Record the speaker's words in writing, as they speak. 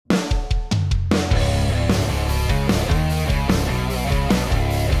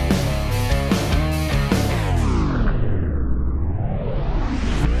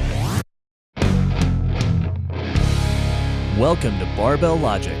Welcome to Barbell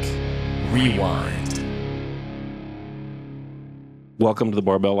Logic. Rewind. Welcome to the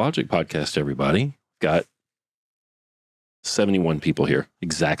Barbell Logic podcast, everybody. Got 71 people here.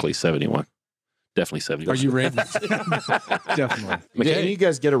 Exactly 71. Definitely 71. Are you ready? Definitely. Did you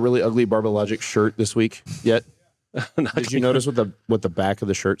guys get a really ugly Barbell Logic shirt this week yet? Did you notice what the back of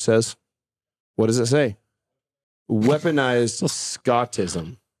the shirt says? What does it say? Weaponized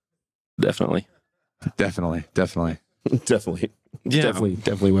Scottism. Definitely. Definitely. Definitely. Yeah.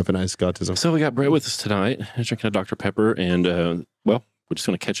 Definitely weaponized Scottism. So we got Brett with us tonight, drinking a Dr. Pepper, and, well, we're just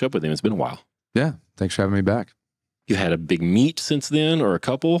going to catch up with him. It's been a while. Yeah. Thanks for having me back. You had a big meet since then, or a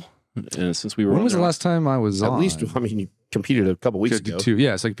couple, and since we were When was the last time I was on? At least, I mean, you competed a couple weeks ago.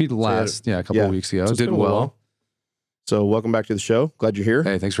 Yeah, so I competed a couple of weeks ago. So it's did been a well. while. So welcome back to the show. Glad you're here.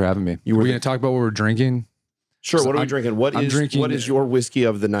 Hey, thanks for having me. You were We're going to talk about what we're drinking. Sure. So what are we drinking? What is your whiskey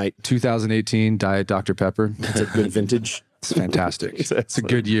of the night? 2018 Diet Dr. Pepper. It's a good vintage. It's fantastic. It's a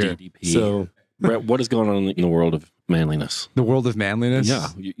good year. DDP. So, Brett, what is going on in the world of manliness? The world of manliness. Yeah,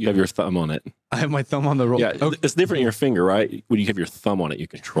 you have your thumb on it. I have my thumb on the roll. Yeah, it's different in your finger, right? When you have your thumb on it, you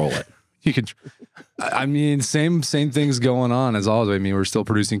control it. You can, I mean, same things going on as always. I mean, we're still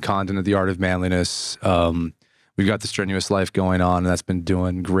producing content at the Art of Manliness. We've got the Strenuous Life going on, and that's been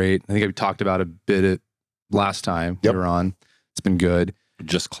doing great. I think we talked about a bit last time we were on. It's been good.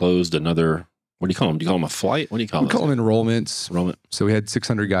 Just closed another, what do you call them? Do you call them a flight? What do you call them? We call them enrollments. Enrollment. So we had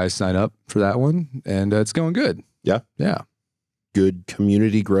 600 guys sign up for that one, and it's going good. Yeah. Good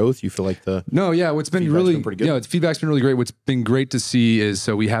community growth. You feel like It's been really pretty good. Feedback's been really great. What's been great to see is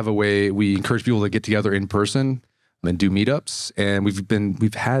we have a way we encourage people to get together in person and do meetups, and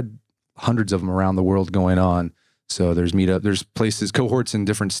we've had hundreds of them around the world going on. So there's places, cohorts in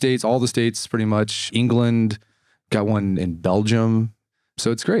different states, all the states pretty much. England, got one in Belgium.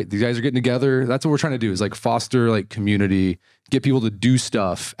 So it's great. These guys are getting together. That's what we're trying to do is foster community, get people to do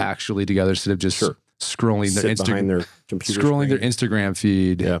stuff actually together instead of just scrolling their Instagram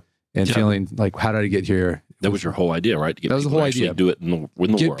feed and feeling like, how did I get here? That was your whole idea, right? To get that was the whole idea. Do it in the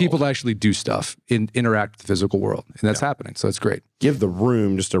world. Get people to actually do stuff, interact with the physical world. And that's happening. So it's great. Give the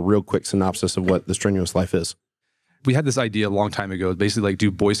room just a real quick synopsis of what the Strenuous Life is. We had this idea a long time ago, basically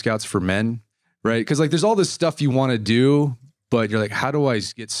do Boy Scouts for men, right? Because there's all this stuff you want to do, but you're like, how do I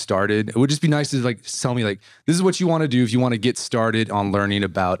get started? It would just be nice to tell me this is what you want to do if you want to get started on learning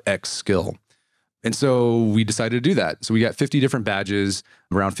about X skill. And so we decided to do that. So we got 50 different badges,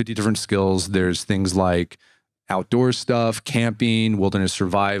 around 50 different skills. There's things like outdoor stuff, camping, wilderness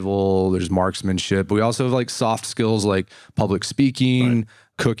survival, there's marksmanship, but we also have soft skills like public speaking,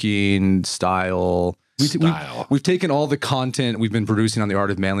 cooking, style. We've taken all the content we've been producing on the Art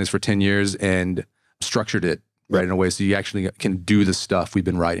of Manliness for 10 years and structured it in a way so you actually can do the stuff we've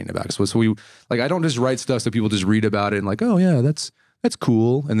been writing about. So we I don't just write stuff so people just read about it and oh yeah, that's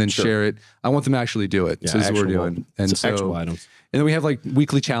cool, and then share it. I want them to actually do it. Yeah, so this is what we're doing. And so actual items. And then we have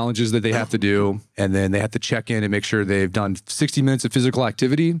weekly challenges that they have to do, and then they have to check in and make sure they've done 60 minutes of physical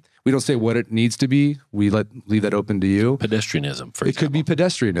activity. We don't say what it needs to be. We leave that open to you. Pedestrianism, for example. It could be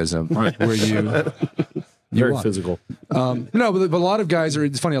pedestrianism, right? Where you very physical. No, but a lot of guys are.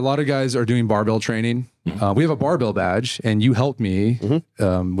 It's funny. A lot of guys are doing barbell training. Mm-hmm. We have a barbell badge, and you helped me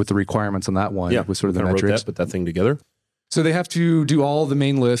with the requirements on that one. With sort of the metrics. Put that thing together. So they have to do all the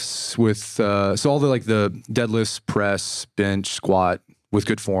main lifts with, all the deadlifts, press, bench, squat with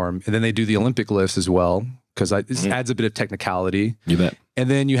good form. And then they do the Olympic lifts as well, because this adds a bit of technicality. You bet. And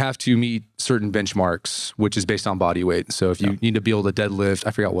then you have to meet certain benchmarks, which is based on body weight. So if you need to be able to deadlift,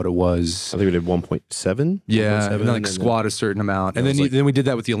 I forgot what it was. I think we did 1.7. Yeah, and then squat a certain amount. And then we did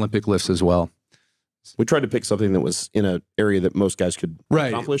that with the Olympic lifts as well. We tried to pick something that was in an area that most guys could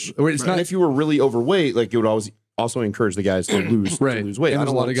accomplish. It's not, and if you were really overweight, it would always also encourage the guys to lose weight. And there's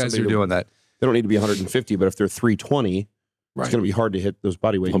a lot of guys who are doing that. They don't need to be 150, but if they're 320, it's going to be hard to hit those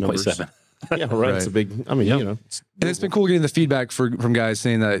body weight numbers. 1.7. Yeah, right. It's a big, and it's been cool getting the feedback from guys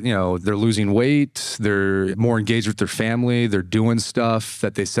saying that, they're losing weight, they're more engaged with their family, they're doing stuff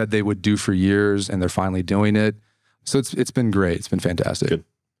that they said they would do for years, and they're finally doing it. So it's been great. It's been fantastic. Good.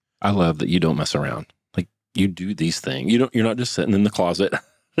 I love that you don't mess around. You do these things. You're not just sitting in the closet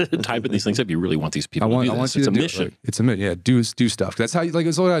typing these things up. You really want these people to do this. I want you to do mission. It's a mission. Yeah, do stuff. That's how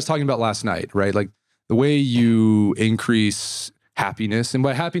it's what I was talking about last night, right? The way you increase happiness, and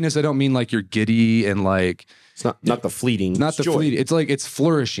by happiness I don't mean you're giddy and it's not the fleeting. Not the fleeting. It's it's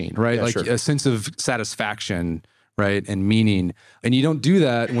flourishing, right? Yeah, a sense of satisfaction, right? And meaning. And you don't do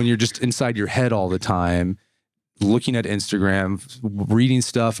that when you're just inside your head all the time, looking at Instagram, reading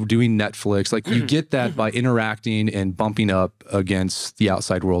stuff, doing Netflix. You get that by interacting and bumping up against the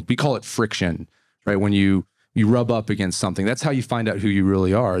outside world. We call it friction, right? When you you rub up against something. That's how you find out who you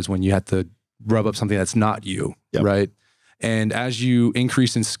really are, is when you have to rub up something that's not you, right? And as you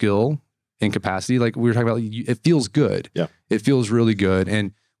increase in skill and capacity, like we were talking about, it feels good. Yeah. It feels really good.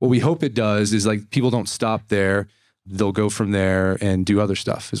 And what we hope it does is like people don't stop there. They'll go from there and do other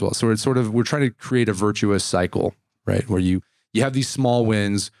stuff as well. So it's sort of, we're trying to create a virtuous cycle, right? Where you have these small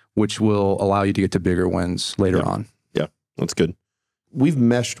wins, which will allow you to get to bigger wins later on. Yeah, that's good. We've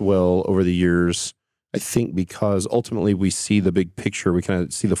meshed well over the years, I think, because ultimately we see the big picture. We kind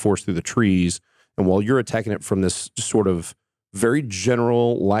of see the forest through the trees. And while you're attacking it from this sort of very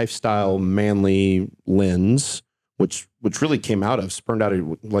general lifestyle, manly lens, which really came out of, spurned out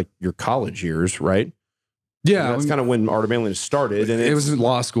of like your college years, right? Yeah. That's kind of when Art of Manliness started. And it was in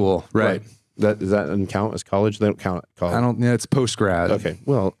law school, right? Does that doesn't count as college? They don't count at college. Yeah, it's post-grad. Okay,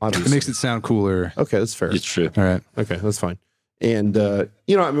 well, obviously. It makes it sound cooler. Okay, that's fair. It's true. All right. Okay, that's fine. And,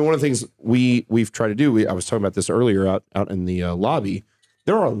 you know, I mean, one of the things we've tried to do, I was talking about this earlier out in the lobby,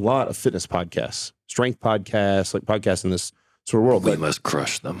 there are a lot of fitness podcasts, strength podcasts, like podcasts in this sort of world. We must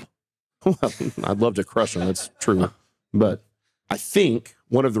crush them. Well, I'd love to crush them. That's true. But I think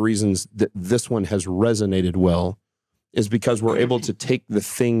one of the reasons that this one has resonated well is because we're able to take the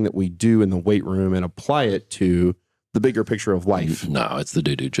thing that we do in the weight room and apply it to the bigger picture of life. No, it's the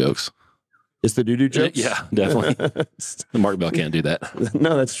doo-doo jokes. It's the doo-doo jokes? Yeah, definitely. The Mark Bell can't do that.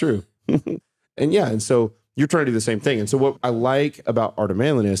 No, that's true. And so you're trying to do the same thing. And so what I like about Art of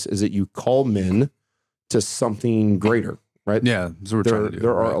Manliness is that you call men to something greater, right? Yeah, that's what we're trying to do.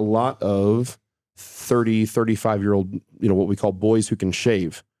 There are a lot of 30, 35-year-old, you know, what we call boys who can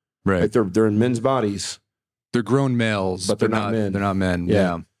shave. Right. Like they're in men's bodies. They're grown males, but they're not men. They're not men.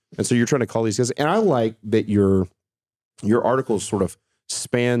 Yeah. And so you're trying to call these guys. And I like that your articles sort of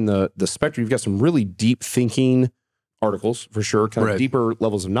span the spectrum. You've got some really deep thinking articles for sure, kind of deeper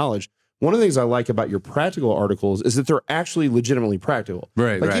levels of knowledge. One of the things I like about your practical articles is that they're actually legitimately practical.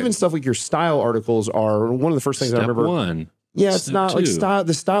 Right. Like even stuff like your style articles are one of the first things I remember. One. Yeah, it's not like style.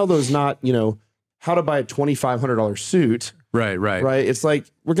 The style though is not, you know, how to buy a $2,500 suit. Right. Right. It's like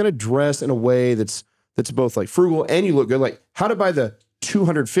we're gonna dress in a way that's both like frugal and you look good. Like how to buy the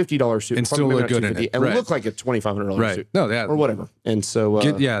 $250 suit and still look good in it, and look like a $2,500 suit, no, yeah, or whatever. And so,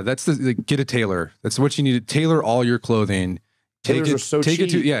 that's get a tailor. That's what you need to tailor all your clothing. Tailors are so cheap.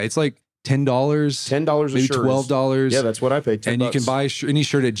 It's like $10, $10 maybe $12. Yeah, that's what I paid. $10. And you can buy any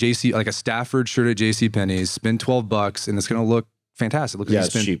shirt at JC, like a Stafford shirt at JC Penney's. Spend $12, and it's going to look fantastic. Look,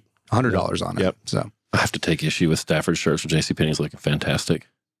 it's cheap. $100 on it. Yep. So I have to take issue with Stafford shirts for JCPenney's looking fantastic.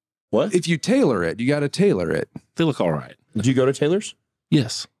 What? If you tailor it, you got to tailor it. They look all right. Do you go to tailors?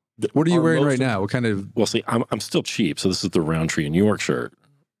 Yes. What are you wearing right now? What kind of? Well, see, I'm still cheap, so this is the Roundtree New York shirt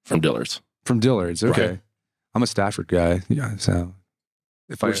from Dillard's. From Dillard's, okay. Right. I'm a Stafford guy. Yeah, so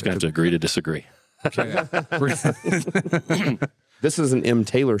we're just going to have to agree to disagree. Okay. This is an M.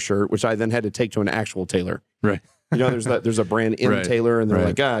 Taylor shirt, which I then had to take to an actual tailor. Right. You know, there's a brand M. Taylor, and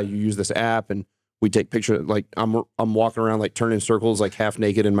they're like, you use this app, and we take pictures. Like I'm walking around like turning circles, like half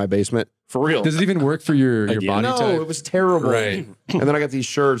naked in my basement. For real. Does it even work for your body type? No, it was terrible. Right. And then I got these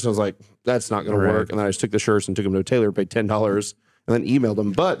shirts, and I was like, that's not going to work. And then I just took the shirts and took them to a tailor, paid $10, and then emailed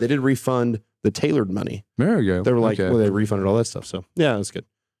them. But they did refund the tailored money. There we go. They were like, well, they refunded all that stuff. So yeah, that's good.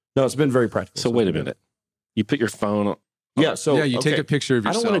 No, it's been very practical. So wait a minute. You put your phone on. Yeah, so yeah, you take a picture of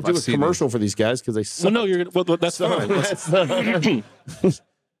yourself. I don't want to do a commercial for these guys because they suck. Well, no, that's fine.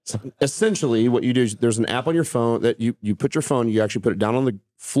 Essentially, what you do is there's an app on your phone that you put your phone, you actually put it down on the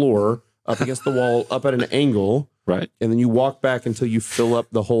floor, up against the wall, up at an angle, right? And then you walk back until you fill up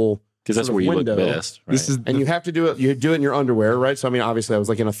the whole because that's where you window. look best. Right? And you have to do it. You do it in your underwear, right? So I mean, obviously, I was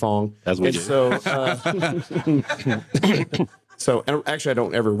like in a thong. As we do. So and actually, I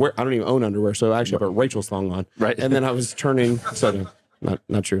don't even own underwear. So I actually put Rachel's thong on. Right. And then I was turning. So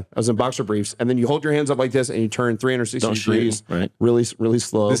not true. I was in boxer briefs, and then you hold your hands up like this, and you turn 360 degrees, right? Really, really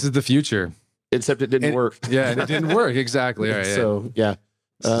slow. This is the future. Except it didn't work. Yeah, it didn't work exactly. All right, so yeah,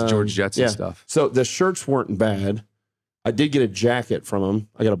 this is George Jetson stuff. So the shirts weren't bad. I did get a jacket from him.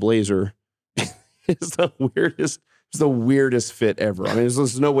 I got a blazer. It's the weirdest fit ever. I mean,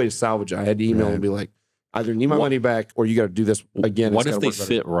 there's no way to salvage it. I had to email and be like, either need my money back or you got to do this again. What if they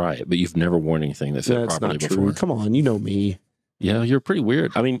fit right, but you've never worn anything that fit properly before? True. Come on, you know me. Yeah, you're pretty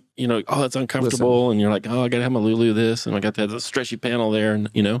weird. I mean, you know, it's uncomfortable, and you're like, I got to have my Lulu this, and I got to have the stretchy panel there,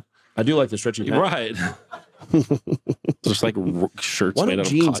 and you know. I do like the stretchy panel. Right. Just like shirts Why made out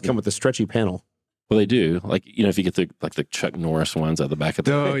of jeans cotton. Come with the stretchy panel? Well, they do. Like, you know, if you get the Chuck Norris ones at the back of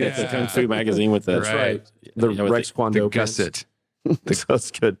the Kung Fu magazine with the That's right. The Rex Kwon Do gusset. So that's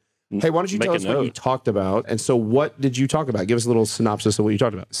good. Hey, why don't you tell us what you talked about? And so what did you talk about? Give us a little synopsis of what you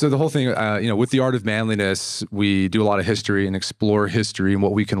talked about. So the whole thing, with the Art of Manliness, we do a lot of history and explore history and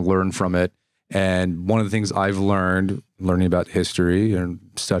what we can learn from it. And one of the things I've learned, learning about history and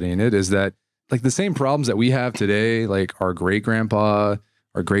studying it, is that like the same problems that we have today, like our great-grandpa,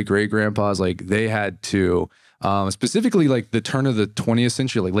 our great-great-grandpas, like they had to, specifically like the turn of the 20th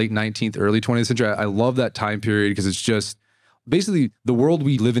century, like late 19th, early 20th century. I love that time period because it's just basically the world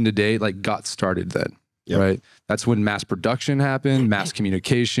we live in today, like got started then, right? That's when mass production happened, mass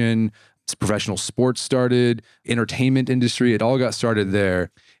communication, professional sports started, entertainment industry, it all got started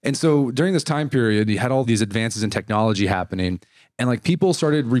there. And so during this time period, you had all these advances in technology happening, and like people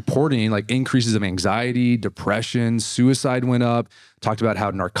started reporting like increases of anxiety, depression, suicide went up, talked about how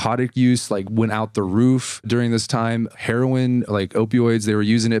narcotic use like went out the roof during this time. Heroin, like opioids, they were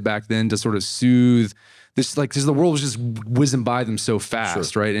using it back then to sort of soothe this, like, because the world was just whizzing by them so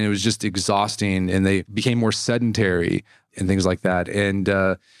fast, right? And it was just exhausting, and they became more sedentary and things like that. And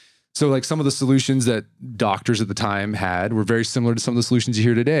so like some of the solutions that doctors at the time had were very similar to some of the solutions you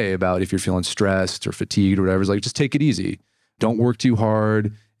hear today about if you're feeling stressed or fatigued or whatever. It's like, just take it easy. Don't work too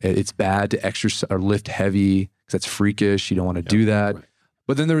hard. It's bad to exercise or lift heavy because that's freakish. You don't want to do that. Right.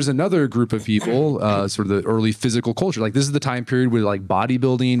 But then there was another group of people, sort of the early physical culture. Like this is the time period where like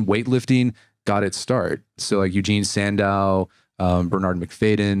bodybuilding, weightlifting got its start. So like Eugene Sandow, Bernard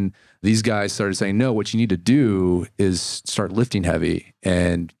McFadden, these guys started saying, no, what you need to do is start lifting heavy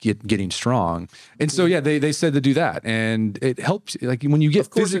and getting strong. And so, yeah, they said to do that. And it helps, like when you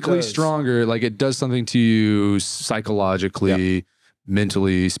get physically stronger, like it does something to you psychologically,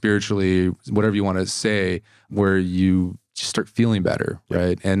 mentally, spiritually, whatever you want to say, where you just start feeling better,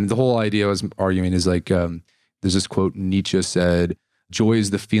 right? And the whole idea I was arguing is like, there's this quote Nietzsche said, joy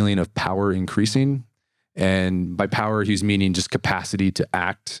is the feeling of power increasing. And by power, he's meaning just capacity to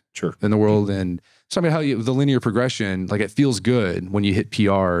act in the world. And so I mean, how the linear progression, like it feels good when you hit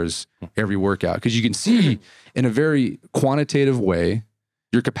PRs every workout, because you can see in a very quantitative way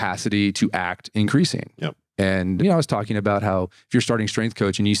your capacity to act increasing. And, I was talking about how if you're starting strength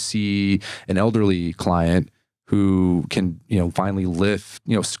coach and you see an elderly client who can, finally lift,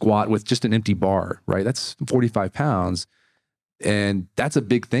 squat with just an empty bar, right? That's 45 pounds. And that's a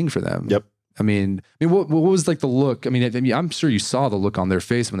big thing for them. I mean, what was like the look? I mean, I'm sure you saw the look on their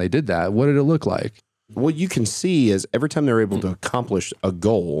face when they did that. What did it look like? What you can see is every time they're able to accomplish a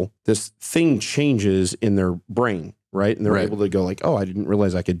goal, this thing changes in their brain, right? And they're able to go like, oh, I didn't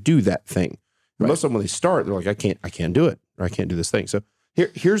realize I could do that thing. Most of them, when they start, they're like, I can't do it, or I can't do this thing. So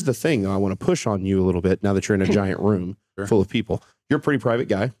here's the thing, though. I want to push on you a little bit now that you're in a giant room full of people. You're a pretty private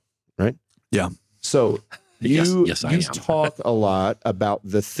guy, right? Yeah. So you talk a lot about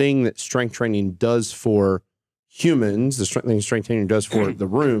the thing that strength training does for humans, the strength training does for the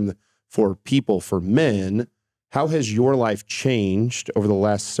room, for people, for men. How has your life changed over the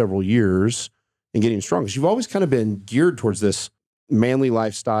last several years in getting strong? Because you've always kind of been geared towards this manly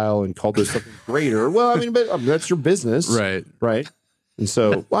lifestyle and called this something greater. Well, I mean, but that's your business. Right. And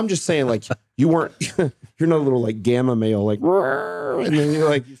so I'm just saying, like, you weren't, you're not a little like gamma male, like, and then you're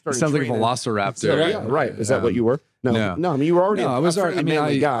like, you started sounds training. like a velociraptor. So, right. Is that what you were? No. I mean, you were already. No, I was already. I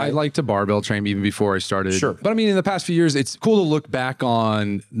mean, I like to barbell train even before I started. Sure. But I mean, in the past few years, it's cool to look back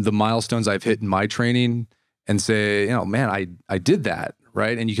on the milestones I've hit in my training and say, man, I did that.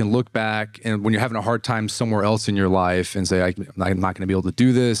 Right. And you can look back, and when you're having a hard time somewhere else in your life and say, I'm not going to be able to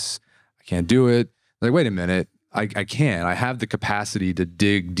do this. I can't do it. Like, wait a minute. I can. I have the capacity to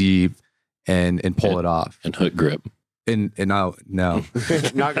dig deep and pull it off. And hook grip. And no. Not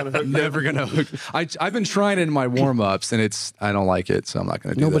gonna hook. Never gonna hook. I've been trying it in my warm-ups, and I don't like it, so I'm not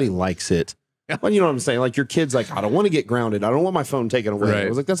gonna do Nobody that. likes it. Well, you know what I'm saying? Like your kid's like, I don't want to get grounded. I don't want my phone taken away. Right. I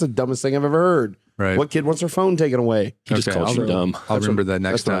was like, that's the dumbest thing I've ever heard. Right. What kid wants their phone taken away? He just calls you dumb. I'll remember that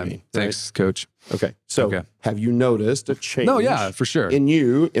next that's what time. I mean, Thanks, Coach. Okay. So have you noticed a change? No, yeah, for sure. In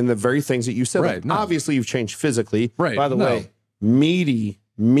you, in the very things that you said. Right. Like, No. obviously, you've changed physically. Right. By the way,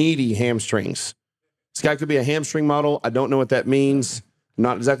 meaty hamstrings. This guy could be a hamstring model. I don't know what that means. I'm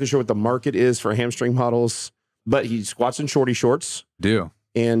not exactly sure what the market is for hamstring models, but he squats in shorty shorts.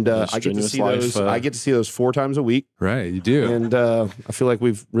 And I get to see those. I get to see those 4 times a week. Right, you do. And I feel like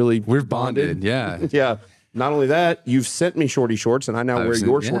we've bonded. Yeah. Yeah. Not only that, you've sent me shorty shorts, and I now wear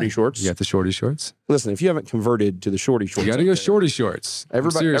your shorty shorts. You got the shorty shorts. Listen, if you haven't converted to the shorty shorts, you got to go shorty shorts.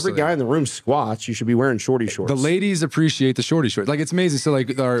 Every guy in the room squats. You should be wearing shorty shorts. The ladies appreciate the shorty shorts. Like, it's amazing. So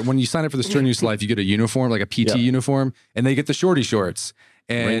like when you sign up for the Strenuous Life, you get a uniform, like a PT uniform, and they get the shorty shorts.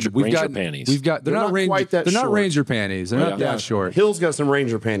 And Ranger panties. They're not Ranger panties. They're not that short. Hill's got some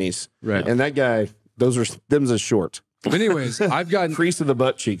Ranger panties. Right. And that guy, them's a short. But anyways, I've gotten crease of the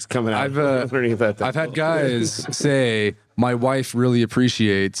butt cheeks coming out. Underneath that thing. I've had guys say my wife really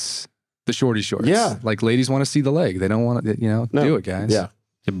appreciates the shorty shorts. Yeah, like ladies want to see the leg. They don't want to, do it, guys.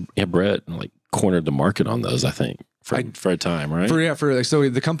 Yeah. Brett like cornered the market on those. I think for a time, right? So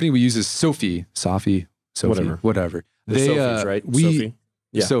the company we use is Sophie, whatever. They Sophie's, right? Sophie.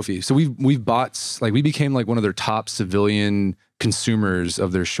 Yeah. Sophie. So we've bought, like, we became like one of their top civilian consumers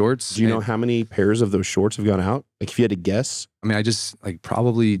of their shorts. Do you know how many pairs of those shorts have gone out? Like, if you had to guess? I mean, I just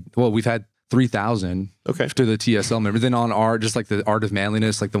we've had 3,000 to the TSL member. Then on just the Art of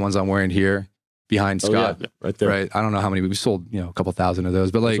Manliness, like the ones I'm wearing here behind Scott. Yeah, right there. Right. I don't know how many. We sold, a couple thousand of those,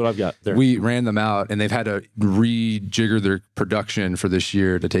 but like, that's what I've got there. We ran them out and they've had to rejigger their production for this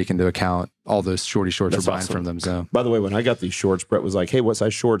year to take into account all those shorty shorts we're buying from them. So, by the way, when I got these shorts, Brett was like, "Hey, what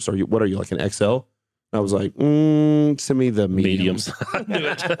size shorts are you? What are you, like an XL?" And I was like, "Send me the mediums." I knew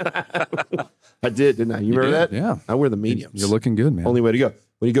it. I did, didn't I? You remember that? Yeah. I wear the mediums. You're looking good, man. Only way to go.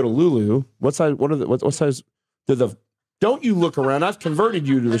 When you go to Lulu, what size? What size? Don't you look around? I've converted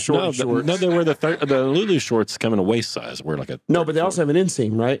you to the short shorts. No, they wear the Lulu shorts come in a waist size. We're like a but they also have an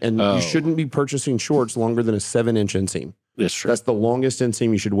inseam, right? And you shouldn't be purchasing shorts longer than a 7-inch inseam. That's true. That's the longest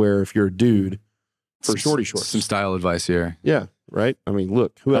inseam you should wear if you're a dude for shorty shorts. Some style advice here. Yeah, right. I mean,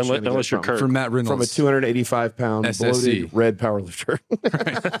 look, who else? Unless you're Kurt. From Matt Reynolds, from a 285-pound bloated red powerlifter.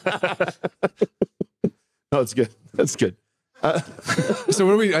 No, it's good. That's good. So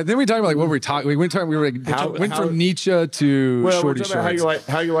what are we? I think we talked about like what we talking. We went from Nietzsche to shorty shorts.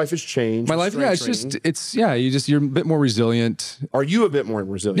 How your life has changed. My life, you're a bit more resilient. Are you a bit more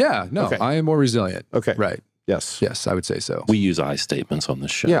resilient? Yeah, no, I am more resilient. Okay, right. Yes, I would say so. We use I statements on this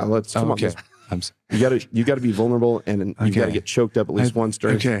show. Yeah, let's come on. You got to be vulnerable, and you got to get choked up at least once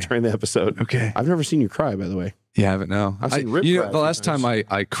during the episode. Okay, I've never seen you cry, by the way. You haven't? No, I've seen Rip cry the last time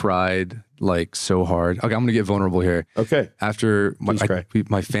I cried like so hard. Okay, I'm gonna get vulnerable here. Okay. After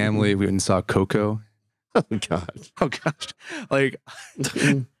my family, we went and saw Coco. Oh God. Oh gosh. Like,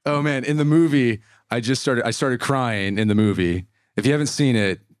 oh man, in the movie, I started crying in the movie. If you haven't seen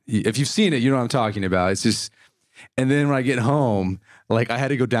it, if you've seen it, you know what I'm talking about. It's just, and then when I get home, like I had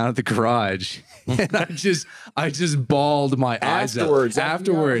to go down at the garage and I just bawled my eyes out.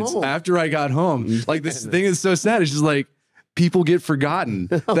 Afterwards, after I got home. Like this thing is so sad. It's just like people get forgotten.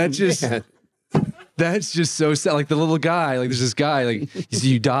 That's just so sad. Like the little guy, like there's this guy, like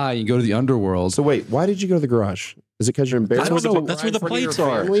you die and you go to the underworld. So wait, why did you go to the garage? Is it because you're embarrassed? That's where the plates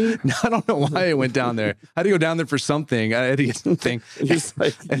are. No, I don't know why I went down there. I had to go down there for something. I had to get something.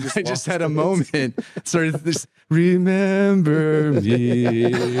 I just had a moment. Started this, remember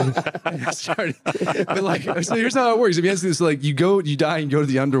me. But like, so here's how it works. If you ask this, like you die and go to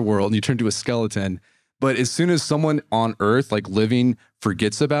the underworld and you turn to a skeleton. But as soon as someone on Earth, like living,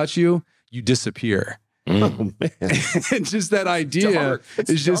 forgets about you, you disappear. Oh man! And just that idea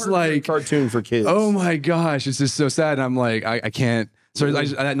is just like cartoon for kids. Oh my gosh, it's just so sad. And I'm like, I can't. So I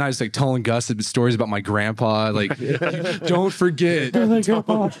just like telling Gus stories about my grandpa. Like, don't forget,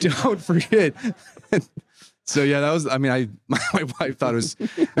 don't forget. So yeah, that was. I mean, my wife thought it was.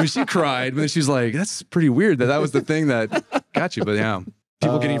 I mean, she cried, but then she was like, "That's pretty weird that was the thing that got you." But yeah,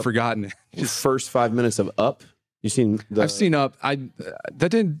 people getting forgotten. Just first 5 minutes of Up. You seen? I've seen Up. That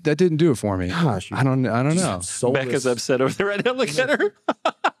didn't do it for me. Gosh, I don't know. Becca's upset over there right now. Look at her.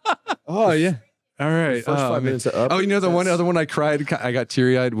 Oh yeah. All right. First 5 minutes of Up. Oh, the one other one I cried. I got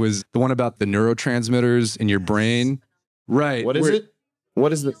teary eyed was the one about the neurotransmitters in your brain. Right. What is it?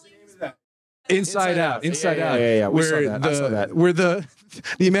 What is the? Inside Out. Inside Out. Yeah. We saw that. I saw that. Where the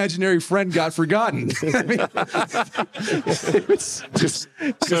imaginary friend got forgotten. I mean, it's just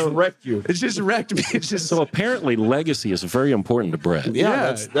wrecked you. It's just wrecked me. It's just so apparently legacy is very important to Brett.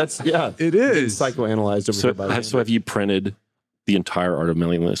 Yeah. That's it is psychoanalyzed over here by so have you printed the entire Art of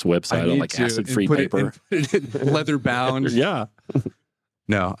Manliness website on like acid-free paper, leather bound? Yeah.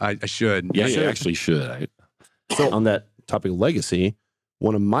 No, I should. Yeah, you actually should. So on that topic of legacy,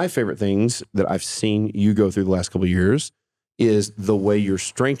 one of my favorite things that I've seen you go through the last couple of years is the way your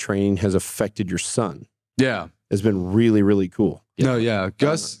strength training has affected your son. Yeah. It's been really, really cool. No, yeah.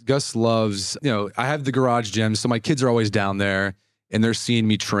 Gus loves, I have the garage gym, so my kids are always down there and they're seeing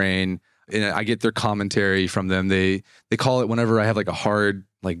me train and I get their commentary from them. They call it whenever I have like a hard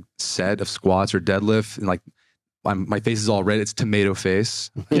like set of squats or deadlift and like my face is all red. It's tomato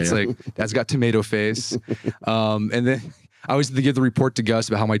face. It's like, Dad's got tomato face. And then I always give the report to Gus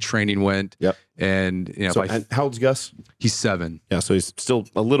about how my training went. Yep. And and how old's Gus? He's 7. Yeah, so he's still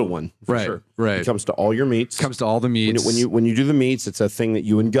a little one. For sure. Right. He comes to all your meets. Comes to all the meets. When you do the meets, it's a thing that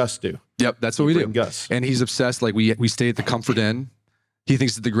you and Gus do. Yep, that's what we do. Gus. And he's obsessed. Like we stay at the Comfort Inn. He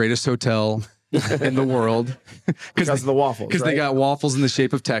thinks it's the greatest hotel in the world because of the waffles. Because they got waffles in the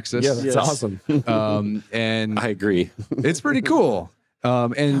shape of Texas. Yeah, that's awesome. And I agree. It's pretty cool.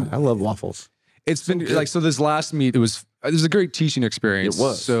 And I love waffles. It's been like, so this last meet, it was a great teaching experience. It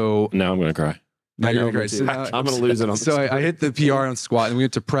was. So Now I'm going to cry. I'm going to lose it on So I hit the PR on squat and we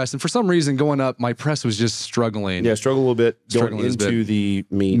went to press. And for some reason going up, my press was just struggling. Yeah, struggle a little bit going into the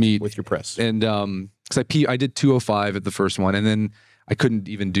meet with your press. And because I did 205 at the first one. And then I couldn't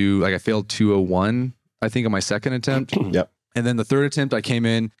even do, like I failed 201, I think, on my second attempt. Yep. And then the third attempt, I came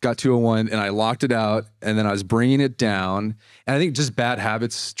in, got 201, and I locked it out. And then I was bringing it down. And I think just bad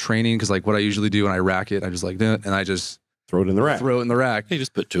habits training, because like what I usually do when I rack it, I just like, and I just throw it in the rack. Throw it in the rack. You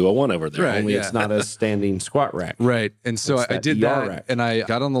just put 201 over there. Right, Only it's not a standing squat rack. Right. And so I did that, rack. and I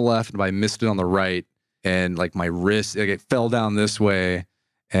got on the left, and I missed it on the right, and like my wrist, like it fell down this way,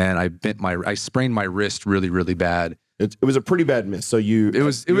 and I sprained my wrist really, really bad. It was a pretty bad miss. So it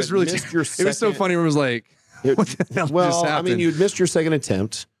was really it was so funny. It was like, what the hell just happened? I mean, you'd missed your second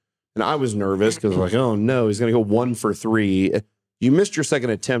attempt, and I was nervous because I was like, oh no, he's going to go 1 for 3. You missed your second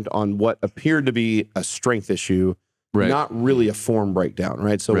attempt on what appeared to be a strength issue. Right. Not really a form breakdown,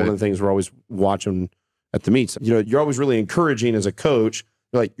 right? So one of the things we're always watching at the meets, you're always really encouraging as a coach.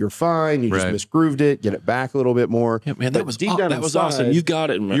 You're like, you're fine. You just misgrooved it. Get it back a little bit more. Yeah, man, that was awesome. You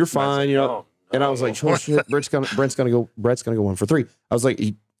got it. You're fine. And I was like, oh shit, Brett's gonna go 1 for 3. I was like,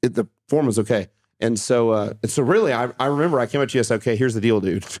 the form was okay. And so really, I remember I came up to you and said, okay, here's the deal,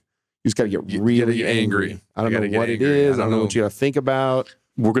 dude. You just got to get really angry. I don't know what it is. I don't know what you got to think about.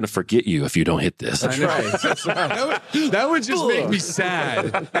 We're going to forget you if you don't hit this. That's right. That's right. That would just make me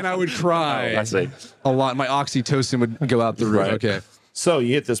sad, and I would cry. I say a lot. My oxytocin would go out the roof. Right. Okay. So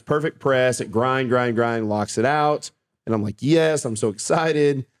you hit this perfect press. It grind, locks it out. And I'm like, yes, I'm so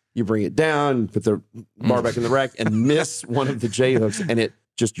excited. You bring it down, put the bar back in the rack, and miss one of the J hooks, and it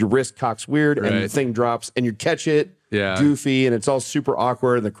just, your wrist cocks weird, and the thing drops, and you catch it goofy, and it's all super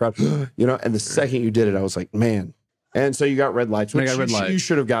awkward, and the crowd, and the second you did it, I was like, man. And so you got red lights, which you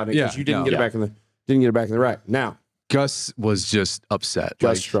should have gotten it because you didn't get it back in the rack. Now, Gus was just upset.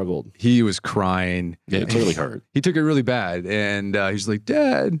 Gus struggled. He was crying. Yeah, it totally hurt. He took it really bad, and he's like,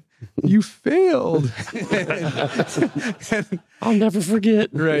 "Dad, you failed." and I'll never forget.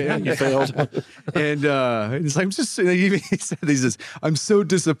 Right, yeah, you failed. And it's like, he says, "I'm so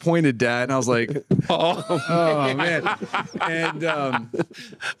disappointed, Dad." And I was like, "Oh man."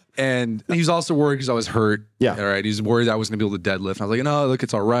 And he was also worried because I was hurt. Yeah. All right. He's worried I wasn't gonna be able to deadlift. And I was like, "No, look,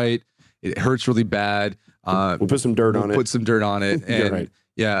 it's all right. It hurts really bad. We'll put some dirt on it. Put some dirt on it." And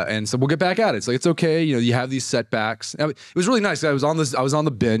yeah, and so we'll get back at it. It's like, it's okay. You have these setbacks. It was really nice. I was on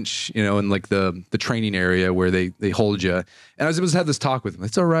the bench, in like the training area where they hold you. And I was able to have this talk with him.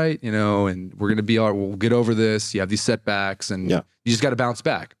 It's all right, and we're gonna be all right. We'll get over this. You have these setbacks, and you just got to bounce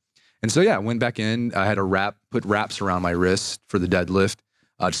back. And so I went back in. I had put wraps around my wrist for the deadlift,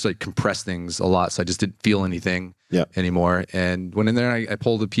 just like compress things a lot, so I just didn't feel anything anymore. And went in there, and I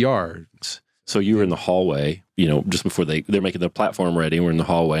pulled a PR. So you were in the hallway, just before they're making the platform ready. We're in the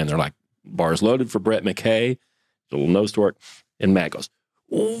hallway, and they're like, bars loaded for Brett McKay, a little nose torque, and Matt goes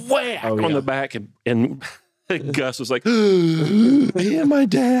whack on the back, and Gus was like, yeah, my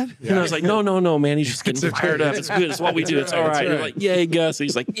dad. And I was like, no, man, he's just getting fired up. It's good. It's what we do. It's all right. You're like, yay, Gus. And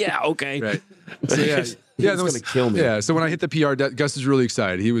he's like, yeah, okay. Right. So it's going to kill me. Yeah. So when I hit the PR, Gus is really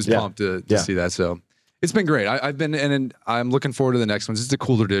excited. He was pumped to see that. So it's been great. I've been, and I'm looking forward to the next ones. It's a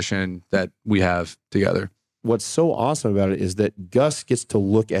cool tradition that we have together. What's so awesome about it is that Gus gets to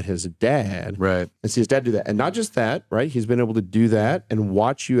look at his dad and see his dad do that. And not just that, right? He's been able to do that and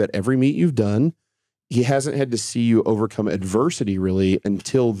watch you at every meet you've done. He hasn't had to see you overcome adversity really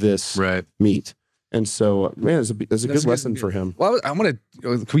until this meet. And so, man, it's a good lesson for him. Well,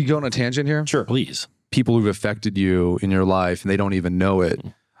 can we go on a tangent here? Sure. Please. People who've affected you in your life and they don't even know it.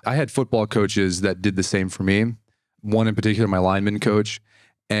 I had football coaches that did the same for me. One in particular, my lineman coach.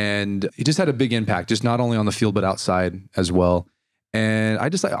 And he just had a big impact, just not only on the field, but outside as well. And I'm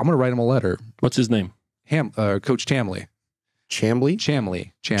going to write him a letter. What's his name? Coach Chamley.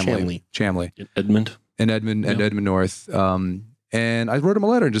 Chamley. Edmond. Edmond North. And I wrote him a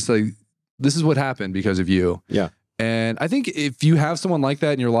letter and just like, this is what happened because of you. Yeah. And I think if you have someone like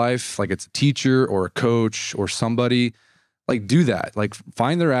that in your life, like it's a teacher or a coach or somebody, like do that. Like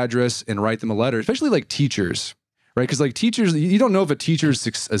find their address and write them a letter, especially like teachers, right? Because like teachers, you don't know if a teacher is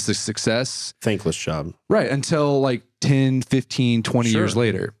a success. Thankless job. Right. Until like 10, 15, 20 years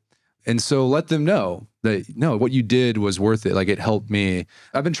later. And so let them know that, no, what you did was worth it. Like it helped me.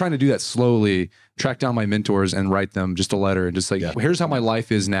 I've been trying to do that slowly, track down my mentors and write them just a letter and just like, here's how my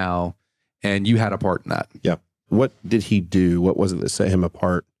life is now. And you had a part in that. Yeah. What did he do? What was it that set him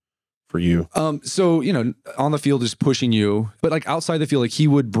apart for you? So, on the field just pushing you, but like outside the field, like he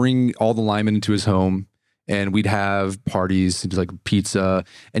would bring all the linemen into his home and we'd have parties, like pizza,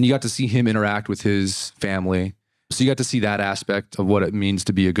 and you got to see him interact with his family. So you got to see that aspect of what it means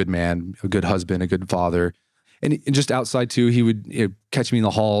to be a good man, a good husband, a good father. And just outside too, he would catch me in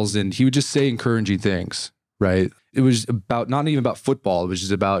the halls and he would just say encouraging things, right? It was about, not even about football. It was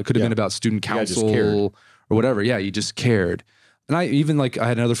just about, it could have been about student council or whatever. Yeah, he just cared. And I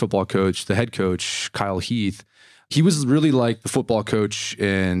had another football coach, the head coach, Kyle Heath. He was really like the football coach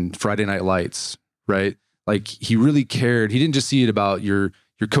in Friday Night Lights, right? Like he really cared. He didn't just see it about you're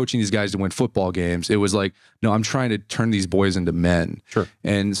coaching these guys to win football games. It was like, no, I'm trying to turn these boys into men. Sure.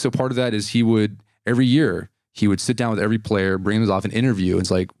 And so part of that is every year, he would sit down with every player, bring them off an interview. And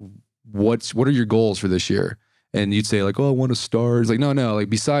it's like, what are your goals for this year? And you'd say like, oh, I want to start. It's like, no, like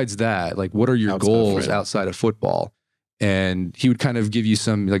besides that, like what are your goals outside of football? And he would kind of give you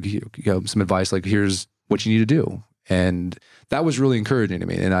some some advice, like here's what you need to do. And that was really encouraging to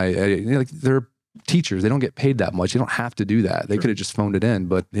me. And like they're teachers, they don't get paid that much. They don't have to do that. They could have just phoned it in,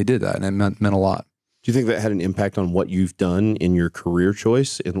 but they did that, and it meant a lot. Do you think that had an impact on what you've done in your career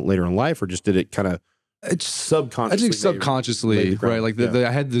choice later in life, or just did it kind of subconsciously? I think subconsciously, right? Like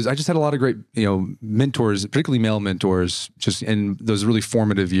I just had a lot of great, mentors, particularly male mentors, just in those really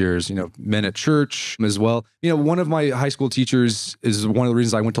formative years. Men at church as well. One of my high school teachers is one of the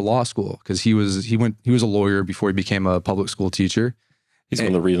reasons I went to law school, because he was a lawyer before he became a public school teacher. He's one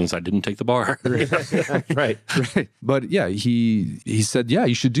of the reasons I didn't take the bar. Right. But yeah, he said, yeah,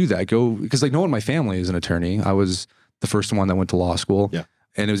 you should do that. Go, because like no one in my family is an attorney. I was the first one that went to law school. Yeah.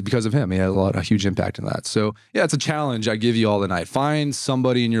 And it was because of him. He had a huge impact in that. So yeah, it's a challenge I give you all the night. Find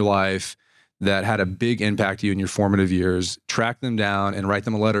somebody in your life that had a big impact on you in your formative years, track them down and write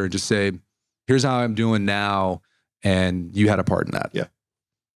them a letter and just say, here's how I'm doing now. And you had a part in that. Yeah.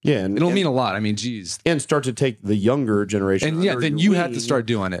 Yeah. And it'll mean a lot. I mean, geez. And start to take the younger generation. And yeah, then you have to start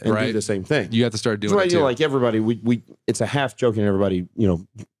doing it, and right? do the same thing. You have to start doing it too. Like everybody, it's a half joking. Everybody,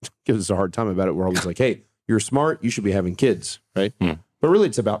 gives us a hard time about it. We're always like, hey, you're smart. You should be having kids, right? But really,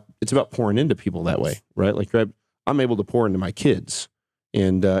 it's about pouring into people that way, right? Like I'm able to pour into my kids,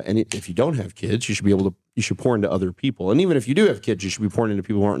 and if you don't have kids, you should pour into other people. And even if you do have kids, you should be pouring into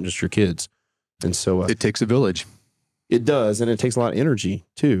people who aren't just your kids. And so it takes a village. It does, and it takes a lot of energy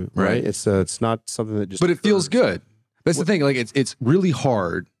too, right? It's not something that just. But it feels good. That's the thing. Like it's really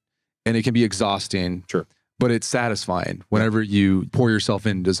hard, and it can be exhausting. Sure. But it's satisfying whenever you pour yourself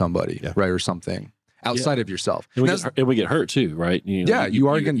into somebody, right, or something outside of yourself. And we get hurt too, right? You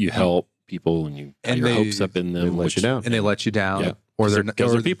help people, and you get your hopes up in them, they let you down, and they let you down, yeah. or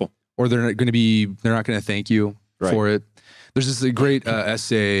they're people, or they're not going to thank you for it. There's this great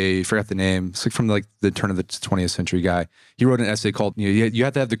essay, I forgot the name. It's like from like the turn of the 20th century guy. He wrote an essay called, you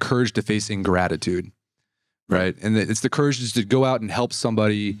have to have the courage to face ingratitude, right? And it's the courage just to go out and help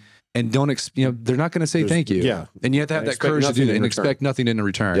somebody and they're not going to say thank you. Yeah. And you have to have that courage to do that and expect nothing in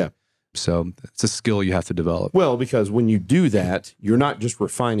return. Yeah. So it's a skill you have to develop. Well, because when you do that, you're not just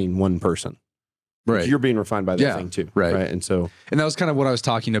refining one person. Right. You're being refined by that thing too. Right. And that was kind of what I was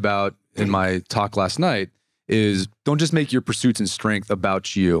talking about in my talk last night. Is don't just make your pursuits and strength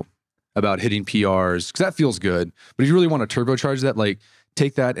about you, about hitting PRs, because that feels good. But if you really want to turbocharge that, like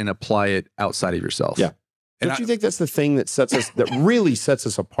take that and apply it outside of yourself. Yeah. Don't you think that's the thing that really sets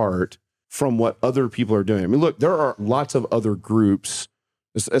us apart from what other people are doing? I mean, look, there are lots of other groups,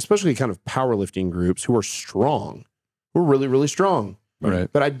 especially kind of powerlifting groups, who are strong, who are really, really strong. Right.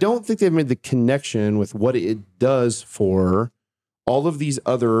 But I don't think they've made the connection with what it does for all of these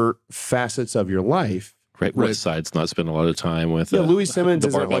other facets of your life. Right. Westside's not spending a lot of time with. Yeah, Louis Simmons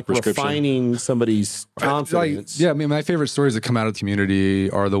isn't like refining somebody's confidence. I mean, my favorite stories that come out of the community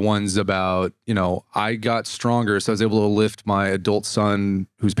are the ones about, I got stronger, so I was able to lift my adult son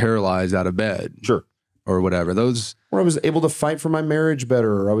who's paralyzed out of bed. Sure. Or whatever. Or I was able to fight for my marriage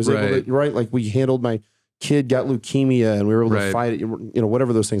better. Or I was able to, like we handled my kid got leukemia and we were able to fight it,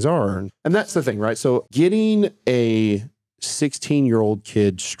 whatever those things are. And that's the thing, right? So getting a 16-year-old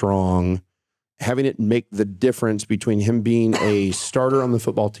kid strong, having it make the difference between him being a starter on the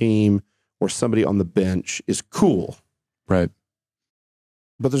football team or somebody on the bench is cool. Right.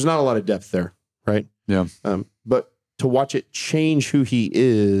 But there's not a lot of depth there, right? Yeah. But to watch it change who he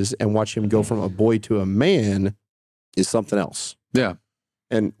is and watch him go from a boy to a man is something else. Yeah.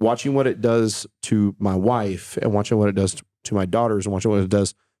 And watching what it does to my wife and watching what it does to my daughters and watching what it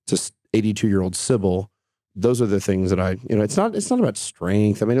does to 82-year-old Sybil, those are the things that it's not about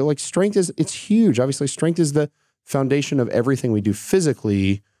strength. I mean, strength it's huge. Obviously, strength is the foundation of everything we do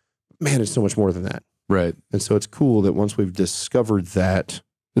physically. Man, it's so much more than that. Right. And so it's cool that once we've discovered that,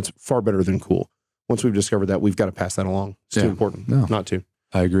 It's far better than cool. Once we've discovered that, we've got to pass that along. It's too important not to.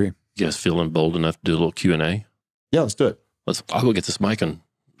 I agree. You guys feeling bold enough to do a little Q&A? Yeah, let's do it. I'll go get this mic and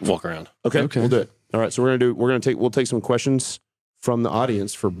walk around. Okay, we'll do it. All right, so we'll take some questions from the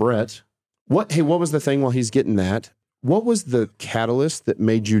audience for Brett. What was the thing while he's getting that? What was the catalyst that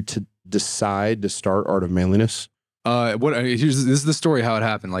made you to decide to start Art of Manliness? This is the story how it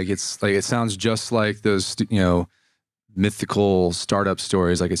happened. Like it sounds just like those mythical startup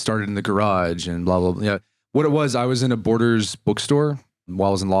stories. Like it started in the garage and blah blah blah. Yeah, what it was, I was in a Borders bookstore while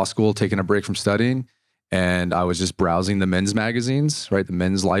I was in law school, taking a break from studying, and I was just browsing the men's magazines, right, the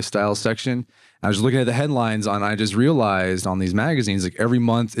men's lifestyle section. I was looking at the headlines I just realized on these magazines, like every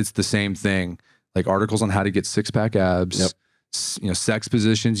month it's the same thing, like articles on how to get six-pack abs, sex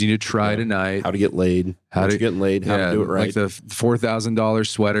positions you need to try tonight, how to get laid, how to get laid, how to do it right, like the $4,000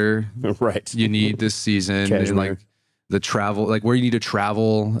 sweater, right, you need this season, and like the travel, like where you need to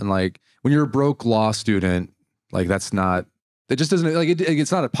travel, and like when you're a broke law student, like that's not. It just doesn't like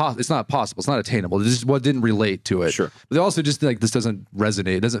it's not possible. It's not attainable. It's just what didn't relate to it. Sure. But they also just like this doesn't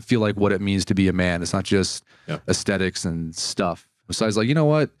resonate. It doesn't feel like what it means to be a man. It's not just aesthetics and stuff. So I was like, you know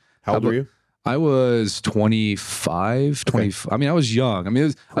what? How old were you? I was 25, 20. I mean, I was young. I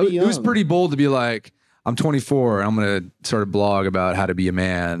mean, it was pretty bold to be like, I'm 24. I'm going to start a blog about how to be a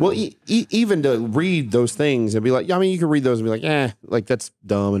man. Well, even to read those things and be like, I mean, you can read those and be like, like that's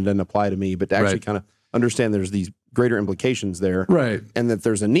dumb and doesn't apply to me. But to actually kind of understand there's these greater implications there, right? And that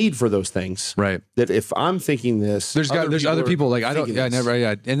there's a need for those things, right? That if I'm thinking this, there's other people like I don't,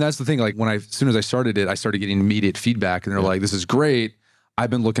 and that's the thing. Like as soon as I started it, I started getting immediate feedback, and they're like, "This is great. I've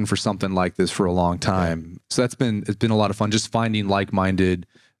been looking for something like this for a long time." So it's been a lot of fun just finding like-minded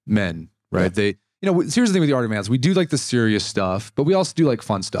men, right? They, here's the thing with the Art of Manliness, we do like the serious stuff, but we also do like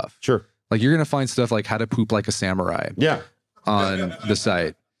fun stuff. Sure, like you're gonna find stuff like how to poop like a samurai, on the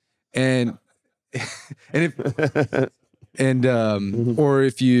site, and. Or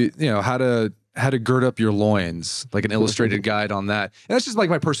if you how to gird up your loins, like an illustrated guide on that. And that's just like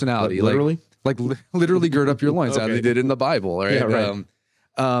my personality, like literally gird up your loins, how they did in the Bible, right? Yeah, right.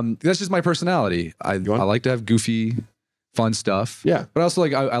 That's just my personality. I like to have goofy, fun stuff. Yeah, but also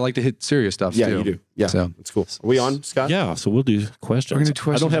like I like to hit serious stuff. Yeah, too. you do. Yeah, so that's cool. Are we on, Scott? Yeah, so we'll do questions. We're gonna do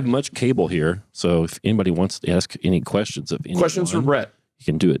questions. I don't have much cable here, so if anybody wants to ask any questions of anyone, questions for Brett, you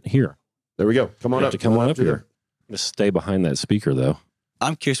can do it here. There we go. Come on up. Come on up here. I'm gonna stay behind that speaker though.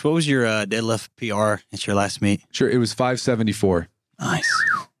 I'm curious, what was your deadlift PR at your last meet? Sure, it was 574. Nice.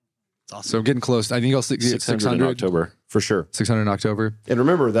 That's awesome. So I'm getting close. I think I'll 600 in October for sure. 600 in October. And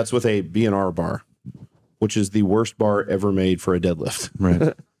remember, that's with a B&R bar, which is the worst bar ever made for a deadlift.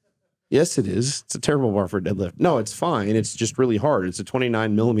 Right. Yes, it is. It's a terrible bar for a deadlift. No, it's fine. It's just really hard. It's a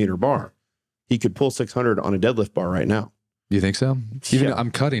 29 millimeter bar. He could pull 600 on a deadlift bar right now. Do you think so? Even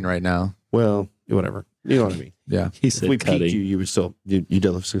I'm cutting right now. Well, whatever. You know what I mean? Yeah. He said if we cutting. peaked you would still, you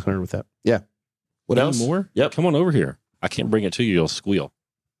deadlift 600 with that. Yeah. What Any else? more? Yep. Come on over here. I can't bring it to you. You'll squeal.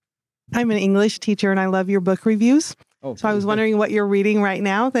 I'm an English teacher and I love your book reviews. Oh, so I was wondering what you're reading right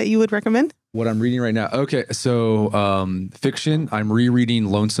now that you would recommend. What I'm reading right now. Okay. So fiction, I'm rereading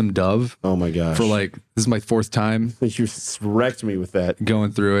Lonesome Dove. Oh my gosh. For like, this is my 4th time. You wrecked me with that.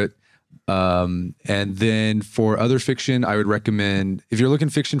 Going through it. And then for other fiction, I would recommend, if you're looking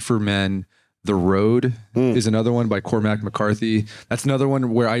fiction for men, The Road is another one by Cormac McCarthy. That's another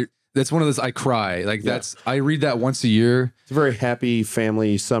one where that's one of those I cry. Like I read that once a year. It's a very happy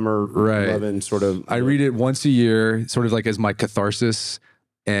family summer loving sort of. I read it once a year, sort of like as my catharsis.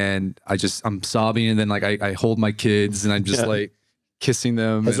 And I'm sobbing, and then like I hold my kids and I'm just like kissing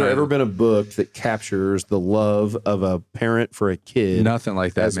them. Has there ever been a book that captures the love of a parent for a kid? Nothing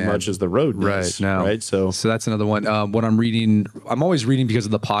like that, as much as The Road does. Right. No. Right. So that's another one. What I'm reading, I'm always reading because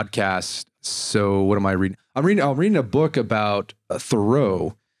of the podcast. So what am I reading? I'm reading a book about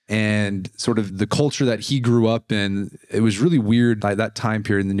Thoreau and sort of the culture that he grew up in. It was really weird by that time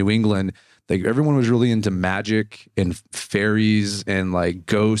period in the New England. Like everyone was really into magic and fairies and like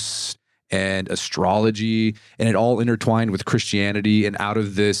ghosts and astrology, and it all intertwined with Christianity. And out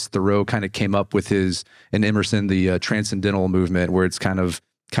of this, Thoreau kind of came up with and Emerson, the transcendental movement, where it's kind of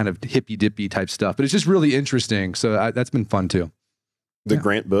hippy dippy type stuff. But it's just really interesting. So that's been fun too. The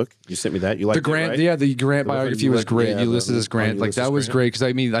Grant book, you sent me that. You like the Grant? Right? Yeah, the Grant biography was great. Yeah, Ulysses Grant, like that was great because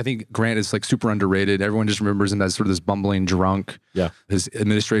I think Grant is like super underrated. Everyone just remembers him as sort of this bumbling drunk. Yeah, his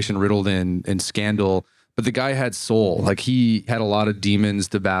administration riddled in scandal, but the guy had soul. Like he had a lot of demons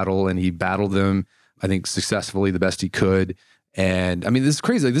to battle, and he battled them, I think, successfully the best he could. And I mean, this is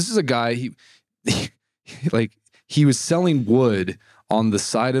crazy. Like, this is a guy he was selling wood on the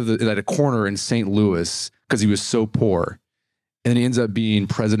side of at a corner in St. Louis because he was so poor. And then he ends up being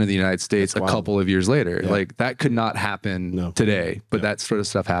president of the United States That's a wild. couple of years later. Yeah. Like that could not happen today, but that sort of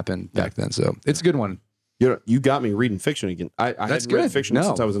stuff happened back then. So it's a good one. You got me reading fiction again. I That's hadn't read good. fiction No.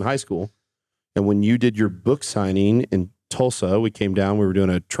 since I was in high school. And when you did your book signing in Tulsa, we came down, we were doing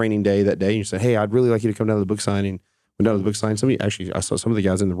a training day that day. And you said, hey, I'd really like you to come down to the book signing. Went down to the book signing. I saw some of the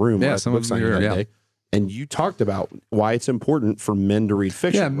guys in the room. Yeah, at some the of book them signing were, that day. And you talked about why it's important for men to read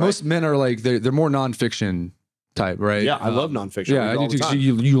fiction. Yeah, right? most men are like, they're more nonfiction type, right? Yeah, I love nonfiction. Yeah, read it I all do the too. time.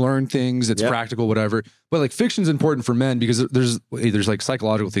 You learn things. It's Yeah. practical, whatever. But like fiction's important for men because there's like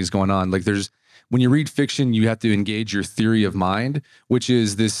psychological things going on. Like when you read fiction, you have to engage your theory of mind, which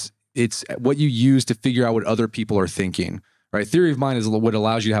is it's what you use to figure out what other people are thinking. Right? Theory of mind is what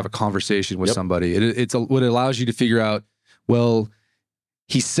allows you to have a conversation with somebody. It's what allows you to figure out, well,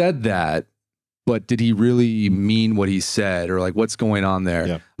 he said that, but did he really mean what he said, or like what's going on there?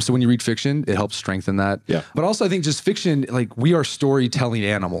 Yeah. So when you read fiction, it helps strengthen that. Yeah. But also I think just fiction, like we are storytelling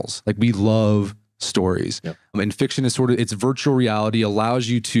animals. Like we love stories. Yep. And fiction is it's virtual reality, allows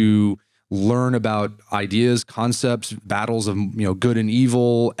you to learn about ideas, concepts, battles of good and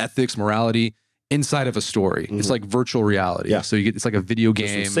evil, ethics, morality inside of a story. It's like virtual reality. Yeah. So it's like a video There's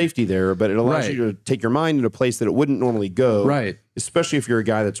game. some safety there, but it allows Right. you to take your mind in a place that it wouldn't normally go. Right. Especially if you're a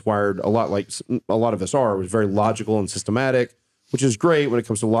guy that's wired a lot like a lot of us are, was very logical and systematic, which is great when it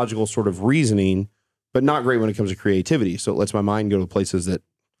comes to logical sort of reasoning, but not great when it comes to creativity. So it lets my mind go to places that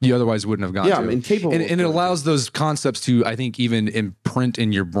You otherwise wouldn't have gone Yeah, to. I'm incapable And of it doing allows those concepts to, I think, even imprint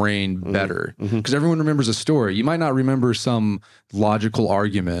in your brain better. Because everyone remembers a story. You might not remember some logical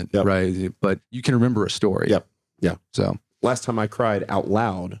argument, Yep. right? But you can remember a story. Yep. Yeah. So last time I cried out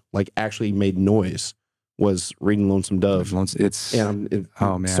loud, like actually made noise, was reading Lonesome Dove. it's And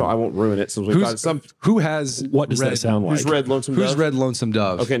oh man. so I won't ruin it. So who has What does that sound like? who's read Lonesome who's Dove? read Lonesome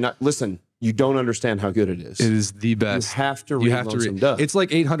Dove? Okay, listen. You don't understand how good it is. It is the best. You have to read Lonesome Dove. It's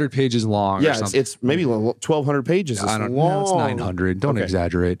like 800 pages long. Yeah, or something. it's maybe 1,200 pages. It's I don't long. know. It's 900. Don't Okay.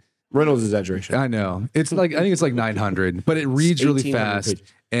 exaggerate. Reynolds exaggeration. I know. It's like, I think it's like 900, but it reads really 1,800 fast.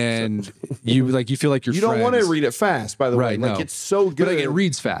 pages. And you feel like you're You don't want to friends. read it fast, by the way. Right, Like no. it's so good. But like, it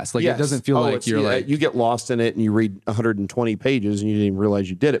reads fast. Like Yes. it doesn't feel like it's- you're like you get lost in it and you read 120 pages and you didn't even realize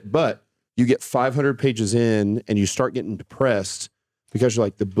you did it. But you get 500 pages in and you start getting depressed because you're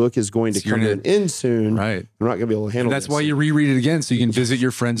like, the book is going to So you're come to in an end soon. right. I'm not going to be able to handle And that's this. why you reread it again so you can visit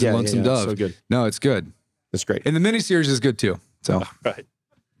your friends in Lonesome it's Dove. so good. No, it's good. That's great. And the miniseries is good too. So Right.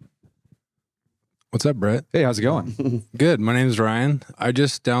 What's up, Brett? hey, how's it going? Good. My name is Ryan. I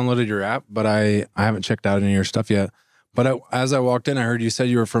just downloaded your app, but I haven't checked out any of your stuff yet. But as I walked in, I heard you said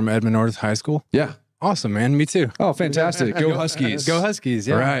you were from Edmond North High School. Yeah. Awesome, man. Me too. Oh, fantastic. Go Huskies. Go Huskies.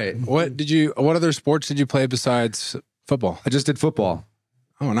 Yeah. Right. What other sports did you play besides football? I just did football.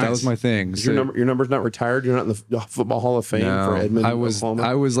 Oh, nice. That was my thing. Is your number's not retired? You're not in the Football Hall of Fame for Edmond, I was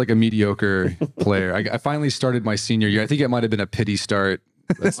Oklahoma? like a mediocre player. I finally started my senior year. I think it might have been a pity start.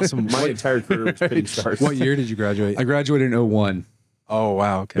 That's awesome. My entire career was pitting stars. What year did you graduate? I graduated in 01. Oh,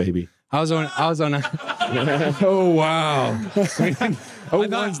 wow. Okay. Baby. I was on. Oh wow.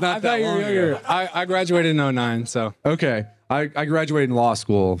 One's not that long ago. I graduated in 09, so Okay. I graduated in law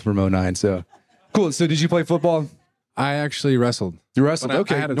school from 09. So cool. So did you play football? I actually wrestled. You wrestled? But I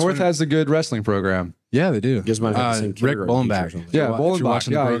Okay. had a North twin- has a good wrestling program. Yeah, they do. You guys might have the same Rick kindergarten teacher or Bollenbach. something. Yeah, If you're Bollenbach.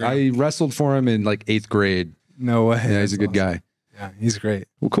 watching the Yeah, program. I wrestled for him in like 8th grade. No way. Yeah, he's a good guy. Yeah, he's great.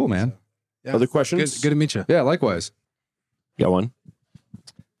 Well, cool, man. Yeah. Other questions? Good to meet you. Yeah, likewise. Got one?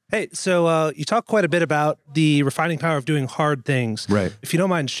 Hey, so you talk quite a bit about the refining power of doing hard things. Right. If you don't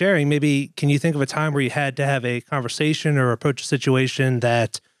mind sharing, maybe can you think of a time where you had to have a conversation or approach a situation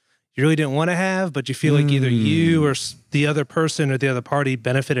that you really didn't want to have, but you feel like either you or the other person or the other party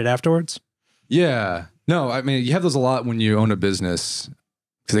benefited afterwards? Yeah. No, I mean, you have those a lot when you own a business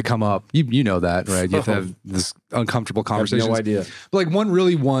because they come up. You know that, right? You have to have this uncomfortable I have conversation. no idea. But like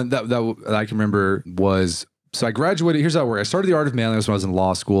one that I can remember was, so I graduated. Here's how it worked. I started the Art of Manliness when I was in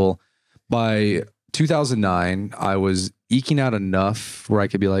law school. By 2009, I was eking out enough where I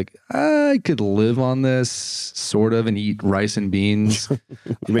could be like, I could live on this sort of and eat rice and beans.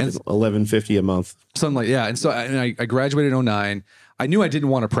 You make $11.50 a month. Something like, yeah. And so I graduated in 09. I knew I didn't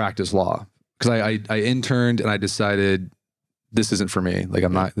want to practice law because I interned and I decided this isn't for me. Like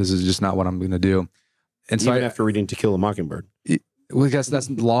this is just not what I'm going to do. And so Even after reading To Kill a Mockingbird. well, I guess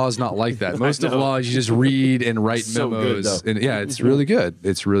law is not like that. Most of law is you just read and write So good, memos. though. And yeah, it's really good.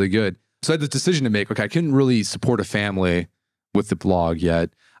 It's really good. So I had this decision to make. Okay, I couldn't really support a family with the blog yet.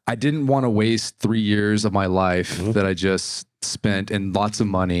 I didn't want to waste 3 years of my life that I just spent and lots of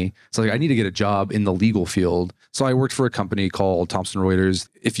money. So like, I need to get a job in the legal field. So I worked for a company called Thomson Reuters.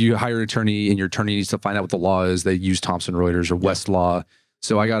 If you hire an attorney and your attorney needs to find out what the law is, they use Thomson Reuters or Westlaw.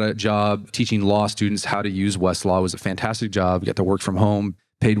 So I got a job teaching law students how to use Westlaw. It was a fantastic job. Got to work from home,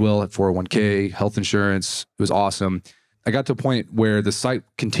 paid well at 401k, health insurance. It was awesome. I got to a point where the site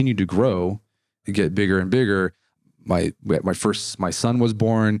continued to grow and get bigger and bigger. My son was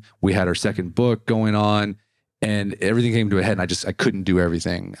born. We had our second book going on, and everything came to a head, and I couldn't do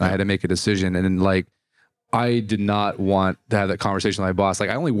everything. And I had to make a decision. And then, like, I did not want to have that conversation with my boss.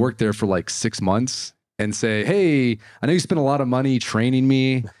 Like, I only worked there for like 6 months and say, hey, I know you spent a lot of money training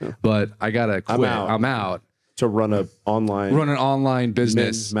me, but I got to quit. I'm out. To run an online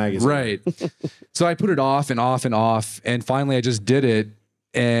business. Magazine. Right. So I put it off and off and off. And finally I just did it.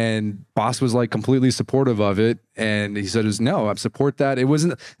 And boss was like completely supportive of it. And he said, no, I support that. It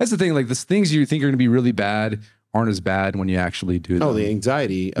wasn't, that's the thing. Like, the things you think are going to be really bad aren't as bad when you actually do them. Oh, the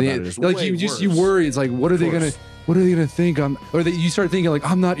anxiety about it is like way you worry. It's like, what are they going to think? You start thinking like,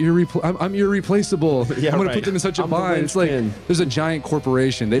 I'm irreplaceable. Yeah, I'm going to put them in such a bind. It's like, there's a giant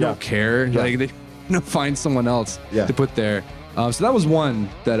corporation. They don't care. Yeah. Like, they find someone else to put there. So that was one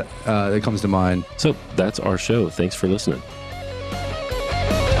that comes to mind. So that's our show. Thanks for listening.